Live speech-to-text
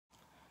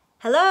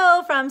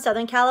Hello from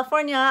Southern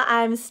California.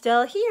 I'm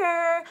still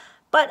here,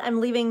 but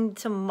I'm leaving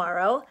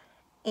tomorrow.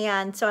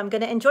 And so I'm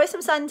going to enjoy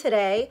some sun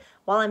today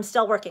while I'm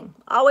still working,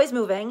 always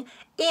moving,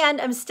 and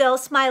I'm still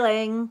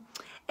smiling.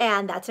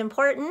 And that's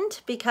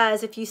important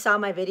because if you saw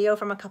my video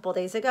from a couple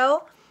days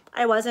ago,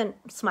 I wasn't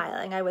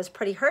smiling. I was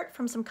pretty hurt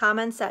from some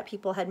comments that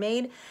people had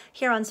made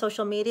here on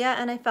social media,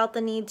 and I felt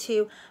the need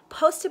to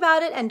post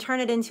about it and turn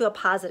it into a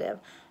positive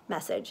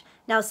message.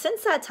 Now,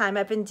 since that time,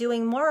 I've been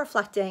doing more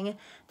reflecting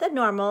than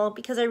normal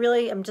because I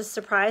really am just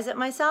surprised at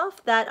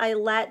myself that I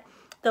let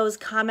those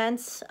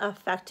comments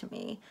affect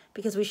me,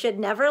 because we should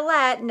never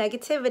let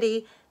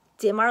negativity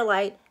dim our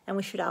light, and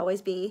we should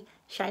always be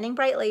shining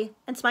brightly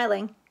and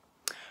smiling.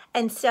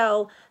 And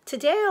so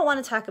today I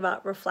want to talk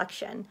about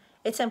reflection.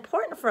 It's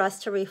important for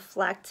us to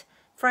reflect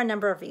for a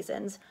number of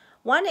reasons.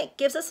 One, it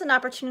gives us an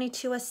opportunity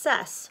to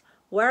assess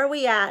where are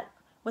we at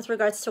with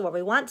regards to where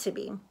we want to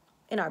be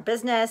in our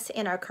business,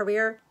 in our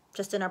career,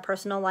 just in our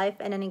personal life,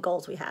 and any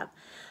goals we have.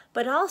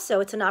 But also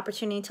it's an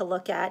opportunity to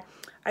look at,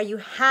 are you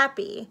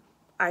happy?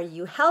 Are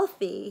you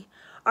healthy?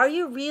 Are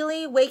you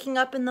really waking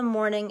up in the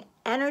morning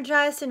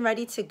energized and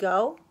ready to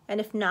go?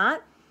 And if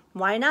not,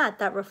 why not?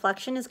 That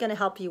reflection is going to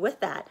help you with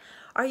that.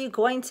 Are you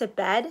going to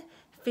bed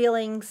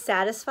feeling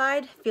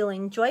satisfied,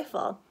 feeling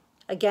joyful?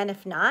 Again,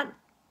 if not,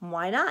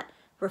 why not?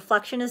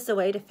 Reflection is the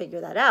way to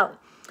figure that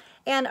out.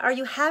 And are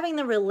you having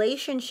the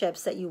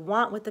relationships that you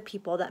want with the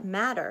people that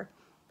matter?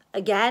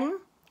 Again,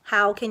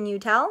 how can you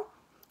tell?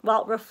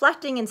 Well,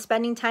 reflecting and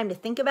spending time to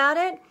think about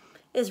it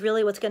is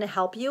really what's going to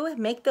help you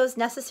make those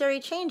necessary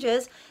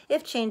changes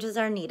if changes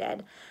are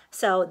needed.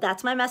 So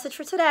that's my message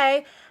for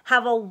today.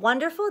 Have a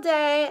wonderful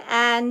day,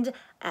 and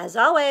as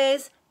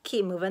always,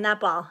 keep moving that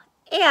ball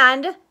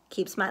and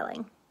keep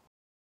smiling.